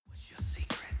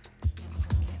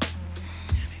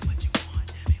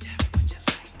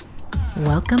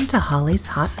Welcome to Holly's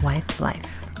Hot Wife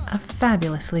Life, a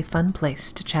fabulously fun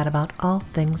place to chat about all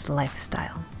things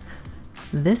lifestyle.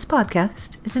 This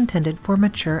podcast is intended for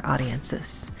mature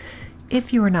audiences.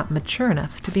 If you are not mature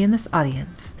enough to be in this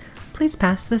audience, please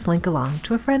pass this link along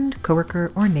to a friend,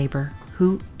 coworker, or neighbor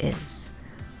who is.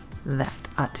 That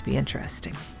ought to be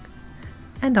interesting.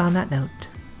 And on that note,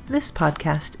 this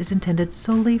podcast is intended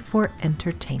solely for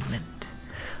entertainment.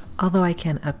 Although I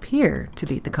can appear to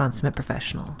be the consummate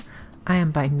professional, I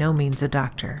am by no means a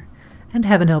doctor, and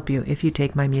heaven help you if you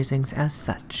take my musings as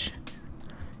such.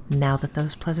 Now that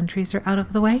those pleasantries are out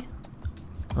of the way,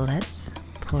 let's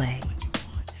play.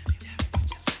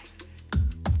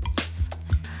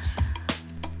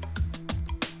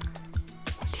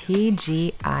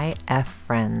 TGIF,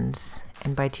 friends.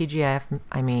 And by TGIF,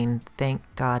 I mean, thank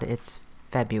God it's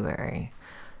February.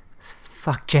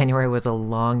 Fuck, January was a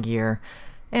long year,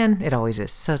 and it always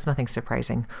is, so it's nothing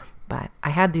surprising. But I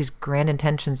had these grand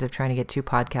intentions of trying to get 2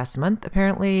 podcasts a month.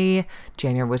 Apparently,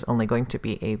 January was only going to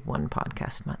be a 1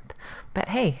 podcast month. But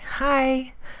hey,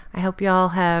 hi! I hope y'all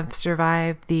have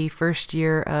survived the first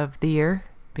year of the year,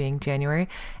 being January,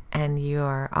 and you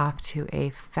are off to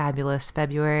a fabulous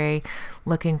February.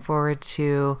 Looking forward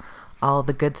to all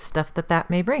the good stuff that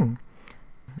may bring.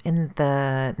 In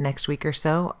the next week or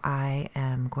so, I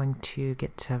am going to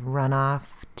get to run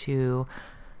off to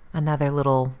another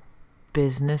little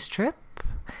business trip,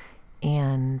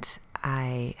 and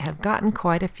I have gotten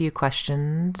quite a few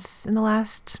questions in the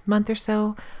last month or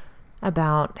so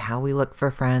about how we look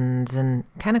for friends, and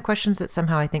kind of questions that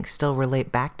somehow I think still relate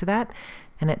back to that.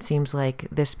 And it seems like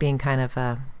this being kind of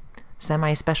a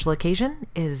semi-special occasion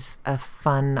is a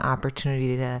fun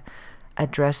opportunity to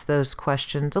address those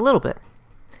questions a little bit.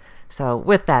 So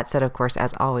with that said, of course,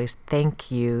 as always,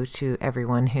 thank you to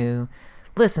everyone who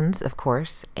listens, of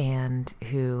course, and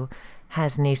who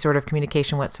has any sort of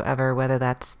communication whatsoever, whether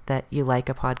that's that you like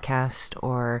a podcast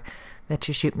or that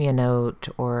you shoot me a note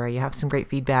or you have some great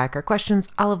feedback or questions.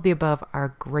 All of the above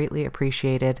are greatly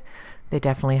appreciated. They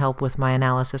definitely help with my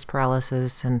analysis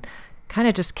paralysis and kind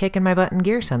of just kicking my butt in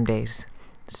gear some days.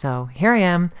 So here I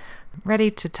am, ready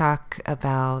to talk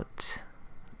about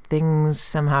things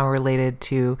somehow related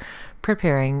to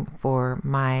preparing for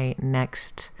my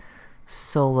next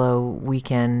solo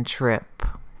weekend trip.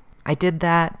 I did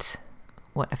that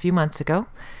a few months ago,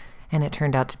 and it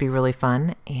turned out to be really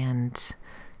fun. And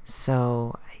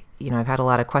so, I've had a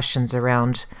lot of questions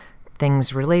around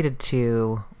things related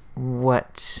to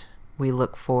what we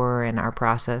look for in our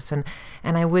process. And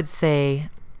I would say,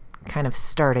 kind of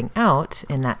starting out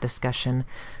in that discussion,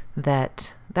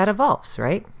 that evolves,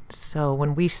 right? So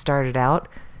when we started out,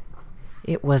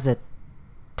 it was a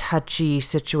touchy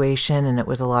situation, and it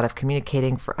was a lot of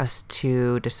communicating for us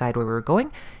to decide where we were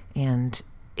going. And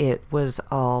it was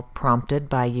all prompted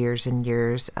by years and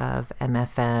years of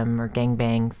MFM or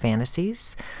gangbang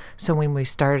fantasies. So when we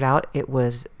started out, it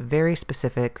was very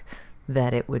specific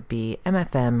that it would be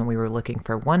MFM, and we were looking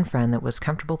for one friend that was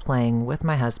comfortable playing with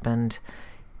my husband.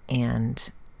 And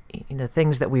the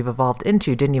things that we've evolved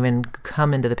into didn't even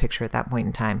come into the picture at that point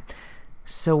in time.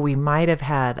 So we might have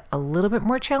had a little bit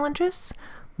more challenges,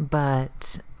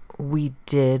 but we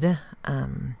did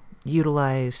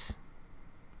utilize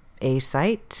a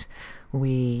site.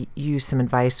 We used some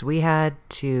advice we had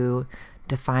to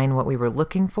define what we were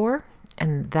looking for.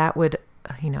 And that would,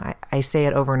 I say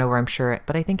it over and over, I'm sure,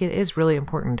 but I think it is really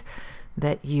important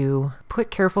that you put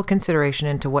careful consideration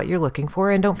into what you're looking for,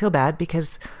 and don't feel bad,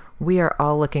 because we are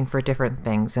all looking for different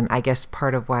things. And I guess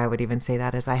part of why I would even say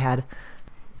that is I had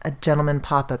a gentleman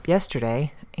pop up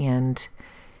yesterday, and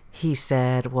he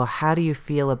said, well, how do you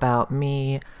feel about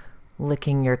me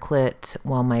licking your clit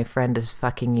while my friend is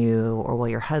fucking you, or while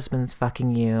your husband's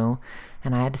fucking you?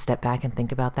 And I had to step back and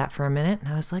think about that for a minute,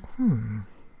 and I was like,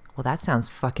 well, that sounds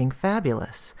fucking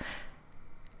fabulous.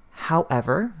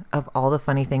 However, of all the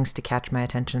funny things to catch my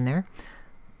attention there,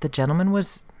 the gentleman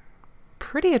was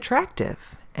pretty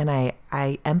attractive, and I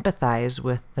empathize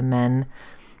with the men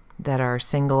that are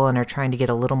single and are trying to get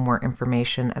a little more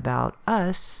information about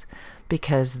us,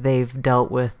 because they've dealt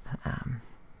with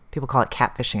people call it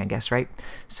catfishing, I guess, right?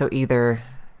 So either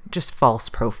just false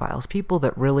profiles, people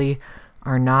that really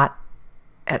are not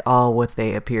at all what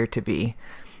they appear to be.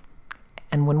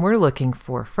 And when we're looking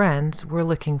for friends, we're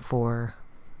looking for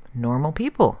normal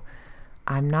people.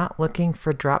 I'm not looking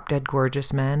for drop dead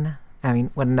gorgeous men. I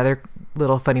mean, another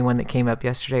little funny one that came up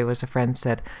yesterday was a friend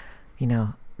said,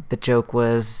 the joke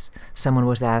was someone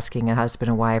was asking a husband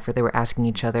and wife, or they were asking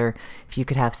each other, if you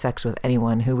could have sex with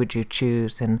anyone, who would you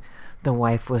choose? And the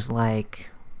wife was like,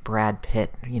 Brad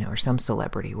Pitt, or some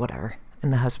celebrity, whatever.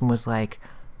 And the husband was like,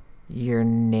 your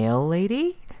nail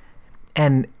lady?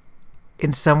 And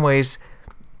in some ways,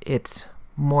 it's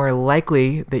more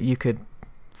likely that you could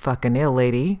fuck a nail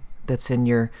lady that's in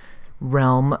your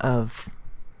realm of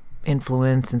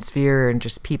influence and sphere and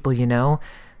just people you know,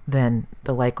 than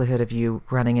the likelihood of you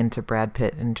running into Brad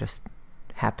Pitt and just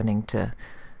happening to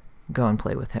go and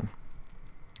play with him.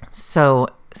 So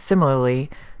similarly,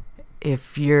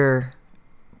 if your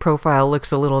profile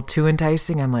looks a little too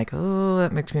enticing, I'm like, oh,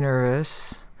 that makes me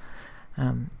nervous.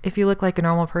 If you look like a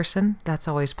normal person, that's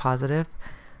always positive.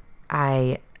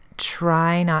 I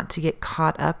try not to get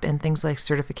caught up in things like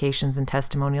certifications and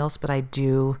testimonials, but I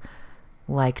do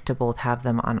like to both have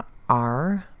them on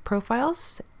our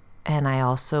profiles, and I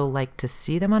also like to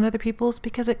see them on other people's,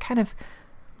 because it kind of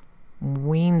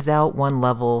weeds out one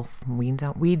level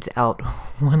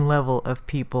of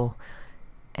people,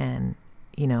 and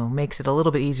makes it a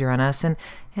little bit easier on us. And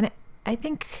I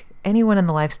think anyone in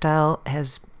the lifestyle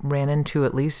has ran into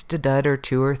at least a dud or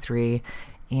two or three,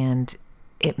 and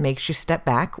it makes you step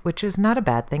back, which is not a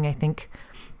bad thing. I think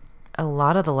a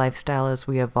lot of the lifestyle as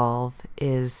we evolve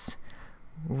is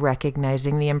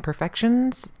recognizing the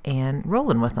imperfections and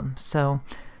rolling with them. So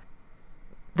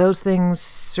those things,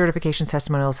 certification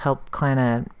testimonials, help kind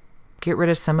of get rid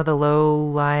of some of the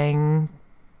low-lying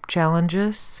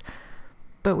challenges,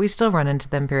 but we still run into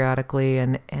them periodically,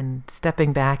 and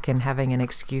stepping back and having an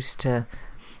excuse to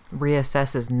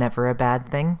reassess is never a bad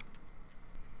thing.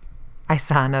 I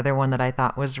saw another one that I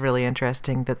thought was really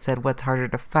interesting that said, what's harder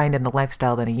to find in the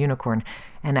lifestyle than a unicorn?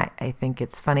 And I think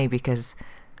it's funny because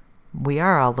we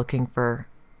are all looking for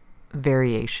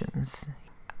variations.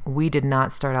 We did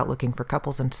not start out looking for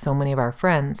couples, and so many of our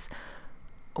friends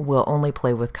will only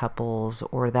play with couples,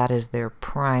 or that is their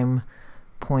prime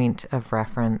point of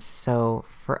reference. So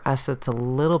for us, it's a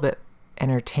little bit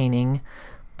entertaining.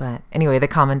 But anyway, the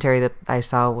commentary that I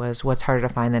saw was, what's harder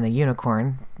to find than a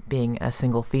unicorn? Being a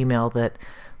single female that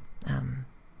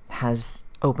has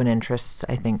open interests.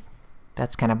 I think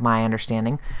that's kind of my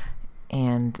understanding.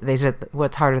 And they said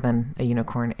what's harder than a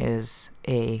unicorn is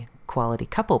a quality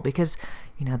couple, because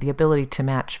the ability to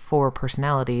match 4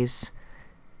 personalities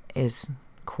is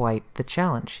quite the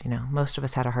challenge. Most of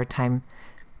us had a hard time,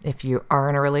 if you are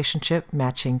in a relationship,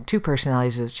 matching 2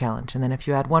 personalities is a challenge. And then if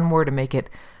you add 1 more to make it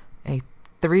a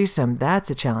threesome, that's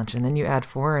a challenge. And then you add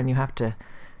 4 and you have to,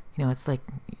 it's like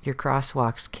your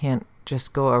crosswalks can't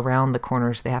just go around the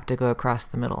corners. They have to go across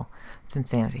the middle. It's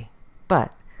insanity.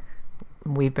 But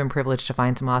we've been privileged to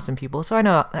find some awesome people. So I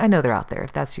know they're out there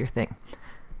if that's your thing.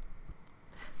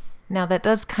 Now that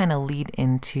does kind of lead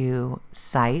into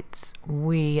sites.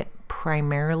 We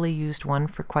primarily used one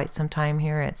for quite some time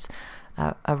here. It's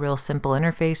a real simple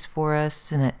interface for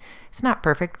us, and it's not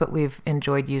perfect, but we've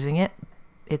enjoyed using it.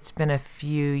 It's been a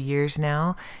few years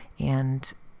now,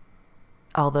 and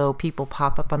although people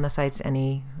pop up on the sites at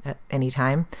any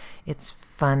time, it's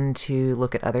fun to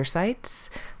look at other sites.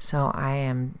 So I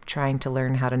am trying to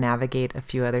learn how to navigate a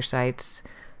few other sites.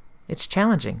 It's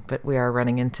challenging, but we are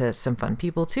running into some fun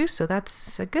people too, so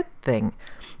that's a good thing.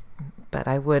 But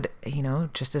I would,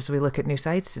 just as we look at new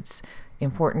sites, it's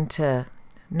important to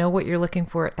know what you're looking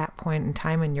for at that point in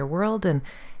time in your world and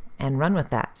run with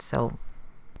that. So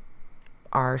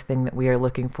our thing that we are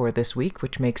looking for this week,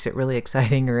 which makes it really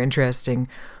exciting or interesting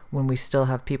when we still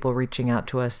have people reaching out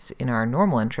to us in our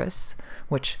normal interests,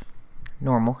 which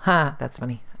that's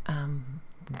funny.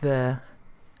 The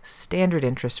standard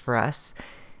interest for us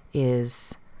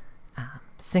is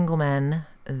single men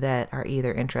that are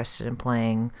either interested in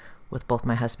playing with both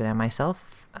my husband and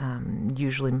myself,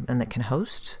 usually men that can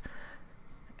host.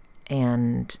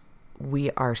 And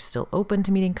we are still open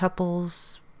to meeting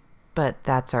couples, but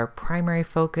that's our primary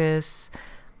focus.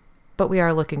 But we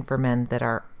are looking for men that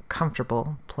are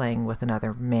comfortable playing with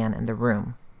another man in the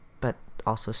room, but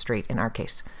also straight in our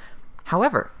case.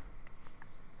 However,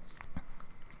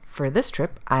 for this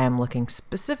trip, I am looking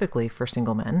specifically for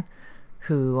single men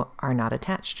who are not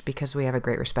attached, because we have a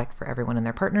great respect for everyone and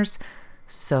their partners.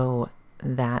 So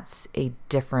that's a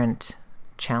different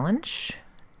challenge.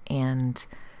 And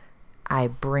I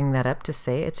bring that up to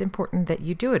say it's important that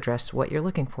you do address what you're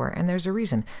looking for, and there's a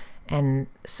reason. And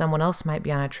someone else might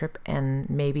be on a trip, and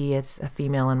maybe it's a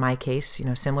female in my case,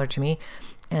 similar to me,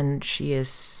 and she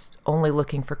is only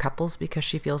looking for couples because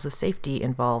she feels a safety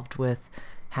involved with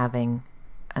having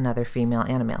another female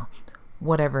and a male.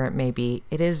 Whatever it may be,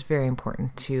 it is very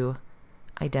important to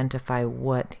identify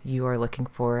what you are looking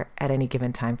for at any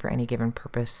given time for any given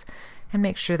purpose, and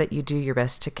make sure that you do your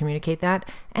best to communicate that.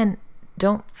 And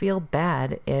don't feel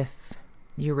bad if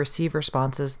you receive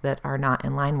responses that are not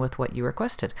in line with what you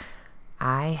requested.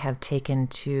 I have taken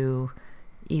to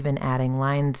even adding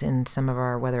lines in some of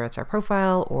our, whether it's our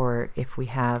profile or if we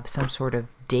have some sort of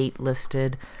date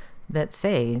listed that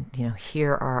say,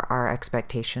 here are our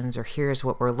expectations or here's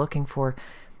what we're looking for.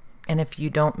 And if you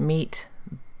don't meet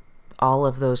all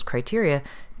of those criteria,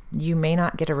 you may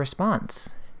not get a response,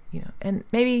 and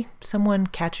maybe someone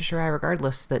catches your eye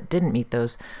regardless that didn't meet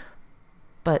those,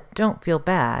 but don't feel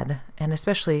bad. And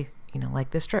especially,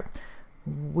 like this trip,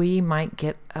 we might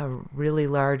get a really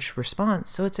large response.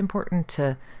 So it's important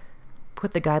to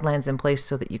put the guidelines in place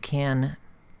so that you can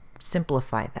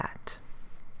simplify that.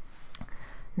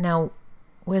 Now,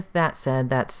 with that said,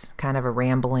 that's kind of a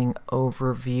rambling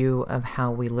overview of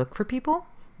how we look for people,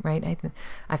 right?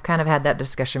 I've kind of had that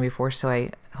discussion before, so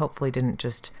I hopefully didn't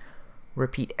just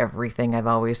repeat everything I've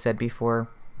always said before,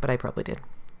 but I probably did.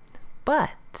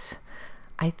 But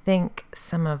I think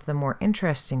some of the more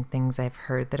interesting things I've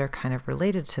heard that are kind of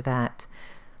related to that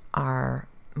are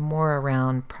more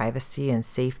around privacy and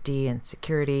safety and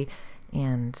security.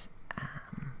 And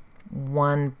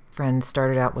one friend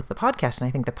started out with the podcast, and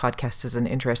I think the podcast is an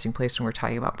interesting place when we're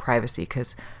talking about privacy,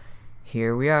 because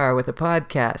here we are with a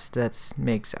podcast that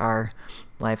makes our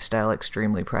lifestyle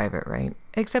extremely private, right?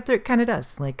 Except it kind of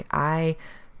does. Like, I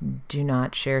do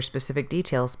not share specific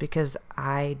details because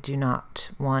I don't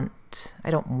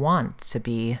want to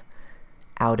be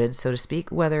outed, so to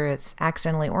speak, whether it's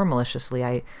accidentally or maliciously.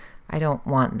 I don't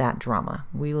want that drama.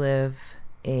 We live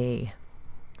a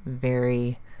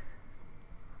very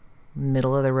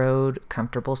middle of the road,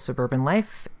 comfortable suburban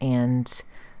life, and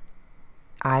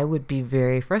I would be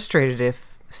very frustrated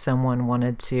if someone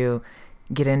wanted to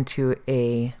get into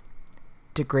a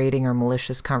degrading or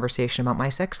malicious conversation about my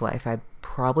sex life. I'd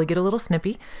probably get a little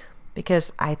snippy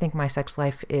because I think my sex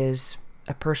life is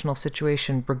a personal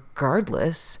situation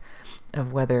regardless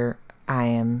of whether I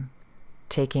am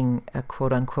taking a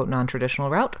quote-unquote non-traditional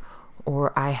route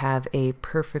or I have a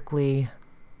perfectly,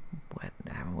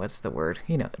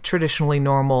 traditionally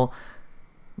normal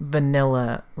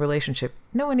vanilla relationship.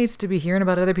 No one needs to be hearing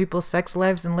about other people's sex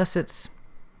lives unless it's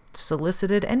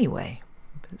solicited anyway.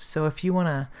 So if you want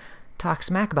to talk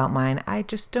smack about mine, I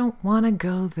just don't want to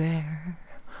go there.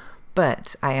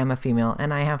 But I am a female,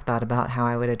 and I have thought about how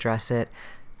I would address it,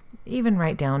 even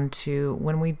right down to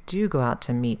when we do go out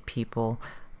to meet people.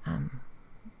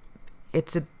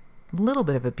 It's a little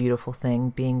bit of a beautiful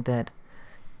thing, being that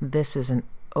this is an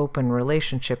open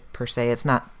relationship per se. It's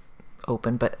not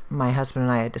open, but my husband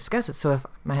and I had discussed it. So if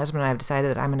my husband and I have decided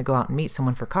that I'm going to go out and meet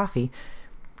someone for coffee,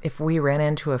 if we ran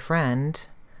into a friend,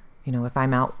 if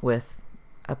I'm out with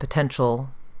a potential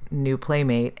new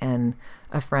playmate and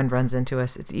a friend runs into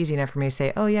us, it's easy enough for me to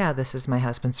say, oh yeah, this is my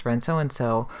husband's friend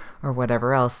so-and-so, or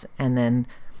whatever else, and then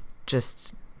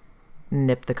just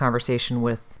nip the conversation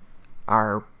with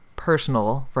our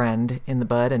personal friend in the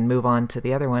bud and move on to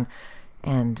the other one.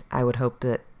 And I would hope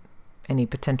that any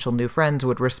potential new friends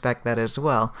would respect that as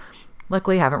well.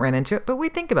 Luckily, I haven't ran into it, but we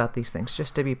think about these things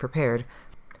just to be prepared.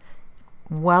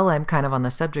 While I'm kind of on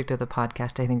the subject of the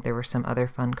podcast, I think there were some other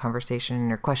fun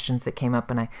conversation or questions that came up,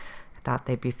 and I thought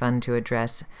they'd be fun to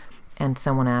address. And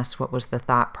someone asked what was the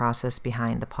thought process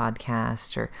behind the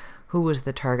podcast, or who was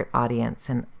the target audience.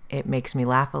 And it makes me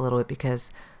laugh a little bit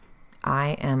because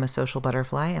I am a social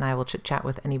butterfly, and I will chit-chat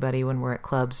with anybody when we're at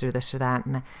clubs or this or that.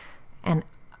 And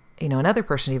another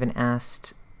person even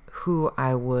asked who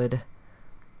I would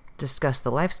discuss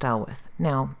the lifestyle with.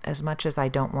 Now, as much as I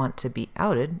don't want to be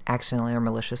outed accidentally or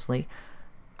maliciously,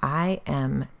 I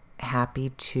am happy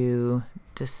to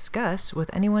discuss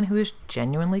with anyone who is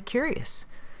genuinely curious.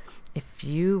 If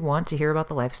you want to hear about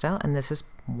the lifestyle, and this is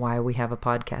why we have a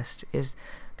podcast, is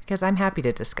because I'm happy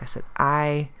to discuss it.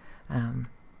 I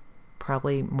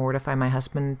probably mortify my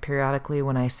husband periodically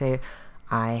when I say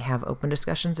I have open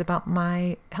discussions about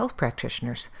my health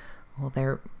practitioners. Well,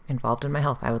 they're involved in my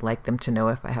health. I would like them to know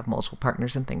if I have multiple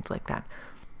partners and things like that.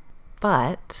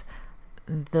 But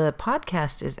the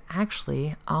podcast is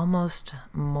actually almost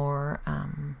more,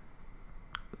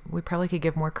 we probably could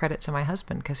give more credit to my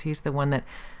husband because he's the one that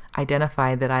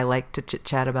identified that I like to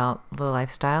chit-chat about the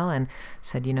lifestyle and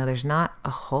said, there's not a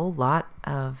whole lot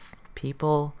of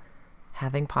people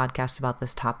having podcasts about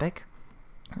this topic.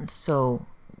 And so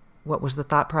what was the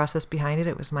thought process behind it?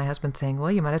 It was my husband saying,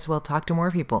 well, you might as well talk to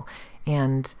more people.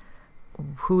 And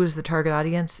who is the target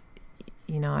audience?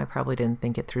 I probably didn't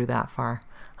think it through that far.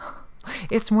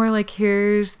 It's more like,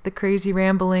 here's the crazy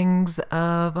ramblings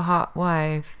of a hot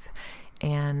wife.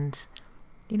 And,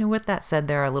 with that said,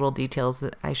 there are little details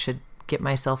that I should get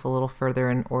myself a little further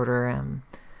in order.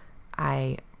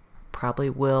 I probably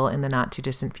will, in the not too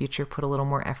distant future, put a little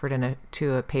more effort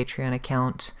into a Patreon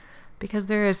account, because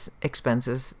there is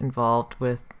expenses involved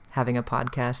with having a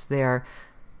podcast. They are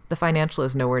The financial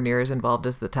is nowhere near as involved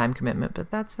as the time commitment, but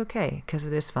that's okay because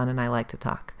it is fun and I like to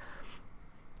talk.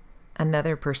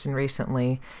 Another person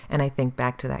recently, and I think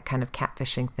back to that kind of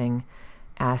catfishing thing,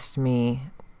 asked me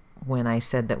when I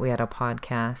said that we had a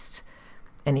podcast,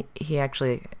 and he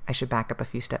actually, I should back up a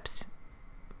few steps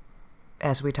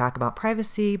as we talk about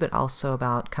privacy, but also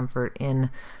about comfort in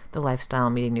the lifestyle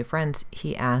and meeting new friends.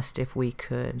 He asked if we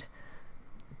could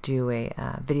do a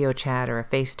video chat or a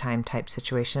FaceTime type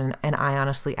situation, and I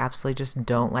honestly absolutely just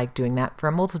don't like doing that for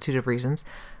a multitude of reasons.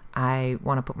 I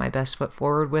want to put my best foot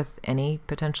forward with any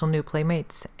potential new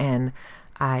playmates, and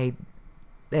I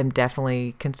am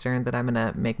definitely concerned that I'm going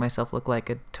to make myself look like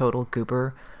a total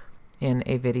goober in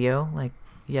a video. Like,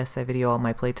 yes, I video all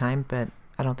my playtime, but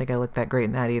I don't think I look that great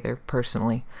in that either,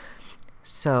 personally.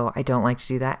 So I don't like to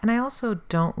do that. And I also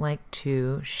don't like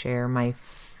to share my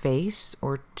face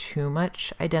or too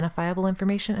much identifiable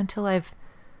information until I've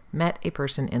met a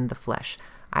person in the flesh.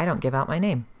 I don't give out my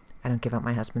name. I don't give out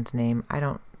my husband's name.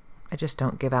 I just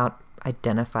don't give out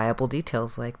identifiable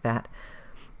details like that.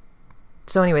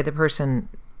 So anyway, the person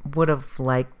would have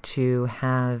liked to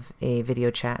have a video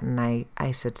chat, and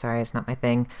I said, sorry, it's not my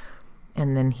thing.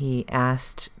 And then he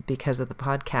asked, because of the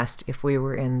podcast, if we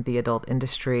were in the adult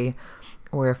industry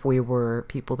or if we were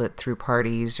people that threw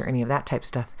parties or any of that type of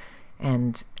stuff.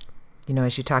 And,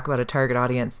 as you talk about a target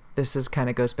audience, this kind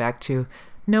of goes back to,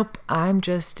 nope, I'm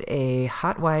just a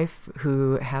hot wife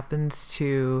who happens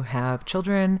to have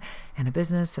children and a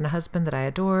business and a husband that I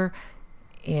adore.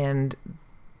 And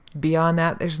beyond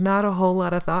that, there's not a whole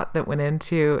lot of thought that went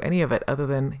into any of it other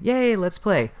than, yay, let's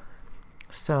play.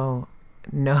 So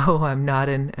no, I'm not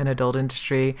in an adult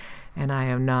industry, and I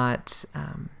am not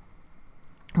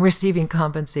receiving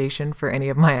compensation for any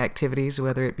of my activities,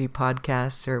 whether it be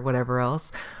podcasts or whatever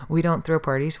else. We don't throw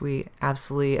parties. We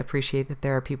absolutely appreciate that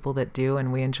there are people that do,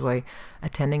 and we enjoy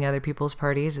attending other people's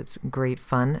parties. It's great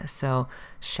fun. So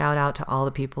shout out to all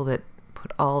the people that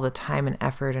put all the time and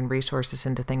effort and resources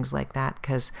into things like that,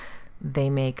 because they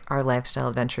make our lifestyle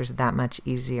adventures that much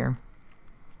easier.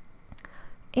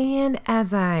 And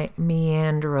as I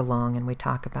meander along and we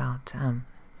talk about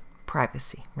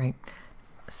privacy, right?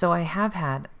 So I have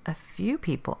had a few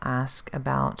people ask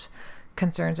about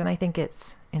concerns, and I think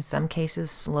it's in some cases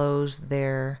slows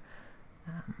their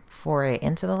foray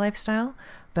into the lifestyle,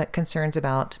 but concerns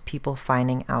about people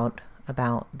finding out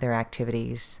about their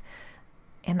activities.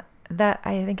 And that,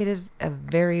 I think it is a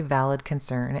very valid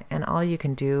concern, and all you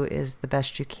can do is the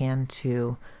best you can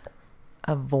to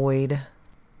avoid,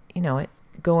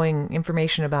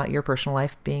 information about your personal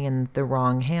life being in the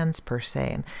wrong hands per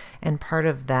se. And part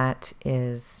of that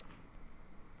is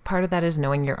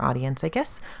knowing your audience. I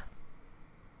guess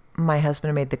my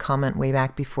husband made the comment way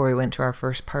back before we went to our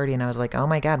first party, and I was like, oh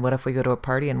my God, what if we go to a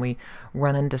party and we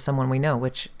run into someone we know?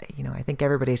 Which, I think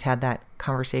everybody's had that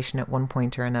conversation at one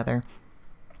point or another.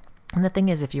 And the thing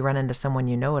is, if you run into someone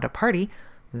you know at a party,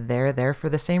 they're there for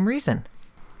the same reason.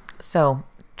 So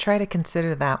try to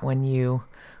consider that when you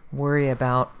worry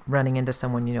about running into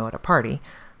someone you know at a party.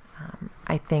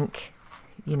 I think,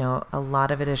 a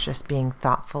lot of it is just being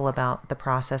thoughtful about the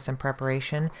process and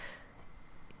preparation.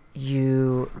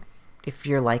 If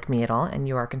you're like me at all and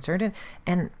you are concerned,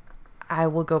 and I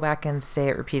will go back and say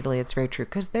it repeatedly, it's very true,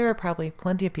 because there are probably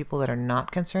plenty of people that are not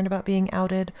concerned about being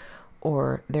outed,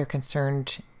 or they're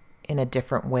concerned in a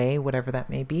different way, whatever that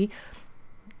may be.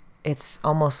 It's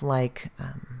almost like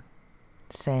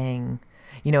saying,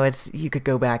 you could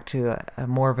go back to a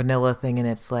more vanilla thing, and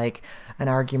it's like an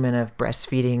argument of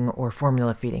breastfeeding or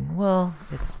formula feeding. Well,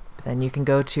 then you can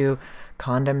go to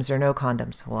condoms or no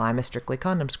condoms. Well, I'm a strictly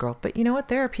condoms girl. But you know what?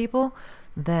 There are people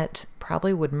that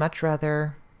probably would much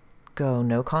rather go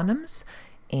no condoms,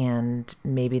 and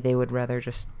maybe they would rather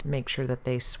just make sure that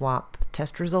they swap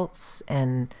test results,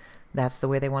 and that's the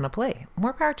way they want to play.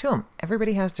 More power to them.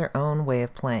 Everybody has their own way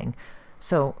of playing.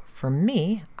 So for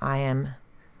me,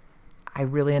 I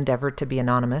really endeavored to be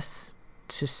anonymous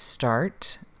to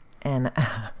start, and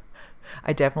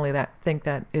I definitely think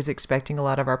that is expecting a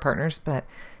lot of our partners, but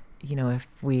if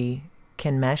we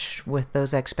can mesh with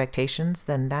those expectations,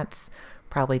 then that's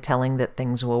probably telling that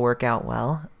things will work out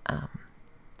well.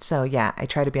 So yeah, I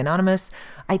try to be anonymous.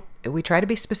 We try to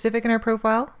be specific in our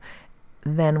profile.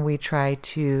 Then we try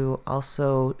to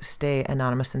also stay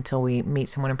anonymous until we meet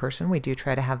someone in person. We do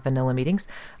try to have vanilla meetings.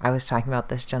 I was talking about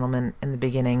this gentleman in the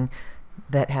beginning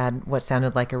that had what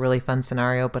sounded like a really fun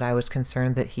scenario, but I was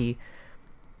concerned that he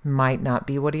might not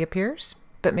be what he appears,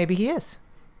 but maybe he is.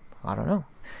 I don't know.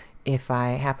 If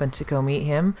I happen to go meet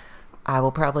him, I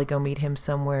will probably go meet him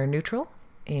somewhere neutral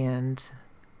and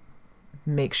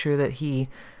make sure that he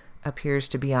appears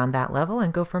to be on that level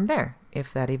and go from there.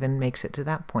 if that even makes it to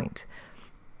that point.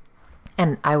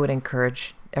 And I would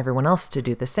encourage everyone else to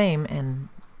do the same, and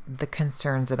the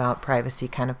concerns about privacy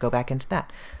kind of go back into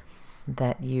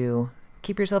that you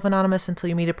keep yourself anonymous until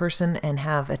you meet a person and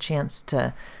have a chance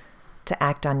to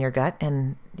act on your gut.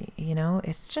 And,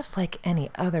 it's just like any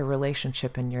other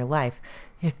relationship in your life.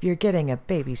 If you're getting a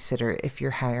babysitter, if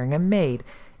you're hiring a maid,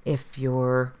 if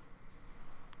you're,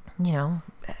 I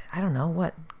don't know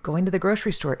what, going to the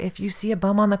grocery store, if you see a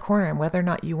bum on the corner and whether or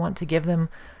not you want to give them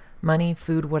money,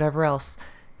 food, whatever else,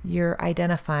 you're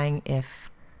identifying if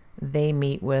they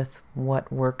meet with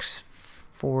what works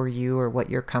for you or what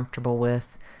you're comfortable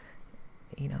with.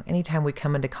 Anytime we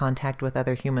come into contact with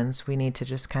other humans, we need to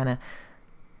just kind of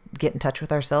get in touch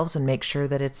with ourselves and make sure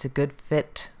that it's a good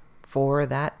fit for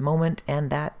that moment and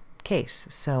that case.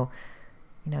 So,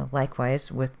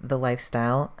 likewise with the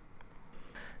lifestyle.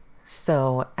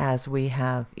 So as we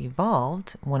have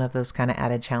evolved, one of those kind of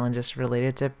added challenges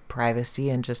related to privacy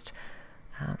and just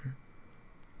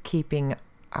keeping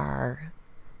our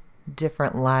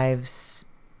different lives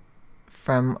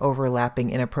from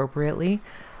overlapping inappropriately.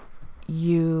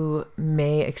 You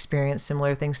may experience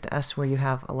similar things to us where you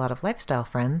have a lot of lifestyle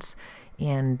friends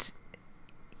and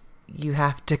you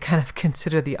have to kind of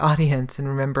consider the audience and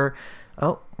remember,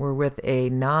 we're with a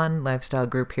non-lifestyle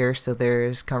group here, so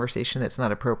there's conversation that's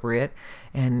not appropriate.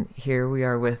 And here we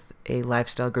are with a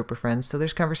lifestyle group of friends, so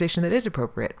there's conversation that is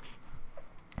appropriate.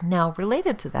 Now,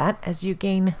 related to that, as you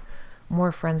gain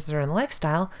more friends that are in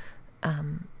lifestyle,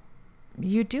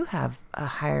 you do have a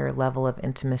higher level of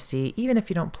intimacy, even if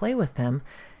you don't play with them.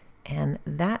 And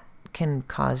that can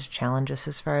cause challenges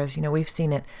as far as, we've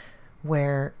seen it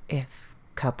where if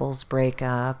couples break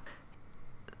up,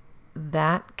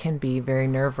 that can be very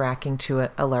nerve-wracking to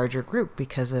a larger group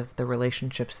because of the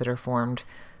relationships that are formed.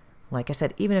 Like I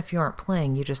said, even if you aren't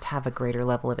playing, you just have a greater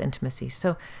level of intimacy.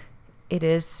 So it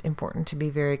is important to be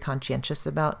very conscientious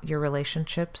about your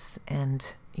relationships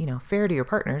and, fair to your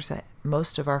partners.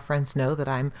 Most of our friends know that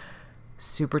I'm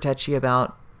super touchy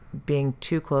about being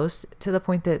too close, to the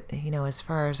point that, as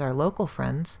far as our local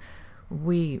friends,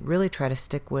 we really try to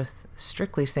stick with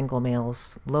strictly single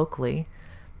males locally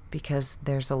because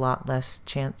there's a lot less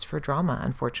chance for drama,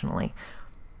 unfortunately.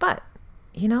 But,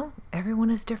 everyone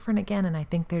is different again, and I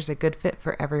think there's a good fit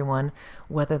for everyone,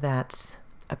 whether that's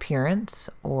appearance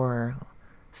or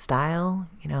style,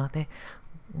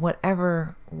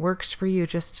 whatever works for you,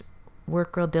 just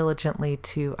work real diligently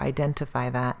to identify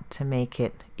that to make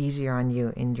it easier on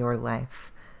you in your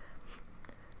life.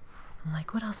 I'm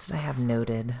like, what else did I have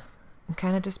noted? I'm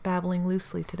kind of just babbling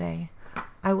loosely today.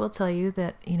 I will tell you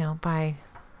that, by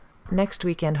next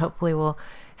weekend, hopefully we'll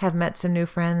have met some new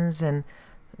friends and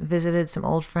visited some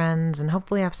old friends and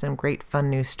hopefully have some great fun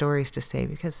new stories to say,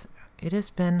 because it has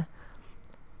been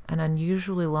an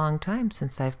unusually long time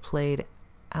since I've played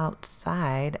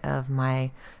outside of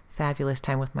my fabulous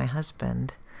time with my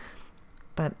husband.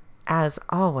 But as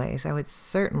always, I would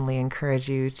certainly encourage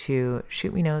you to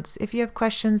shoot me notes. If you have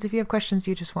questions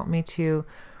you just want me to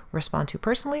respond to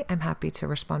personally, I'm happy to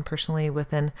respond personally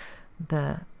within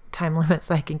the time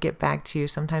limits I can get back to you.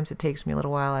 Sometimes it takes me a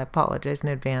little while. I apologize in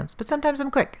advance, but sometimes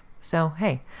I'm quick. So,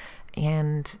 hey,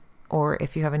 or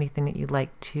if you have anything that you'd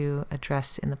like to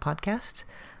address in the podcast,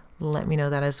 let me know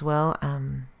that as well.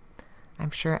 I'm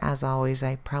sure, as always,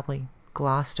 I probably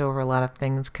glossed over a lot of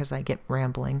things because I get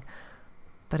rambling.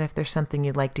 But if there's something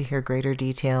you'd like to hear greater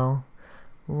detail,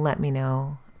 let me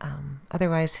know.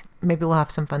 Otherwise, maybe we'll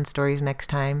have some fun stories next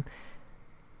time.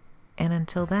 And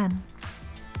until then...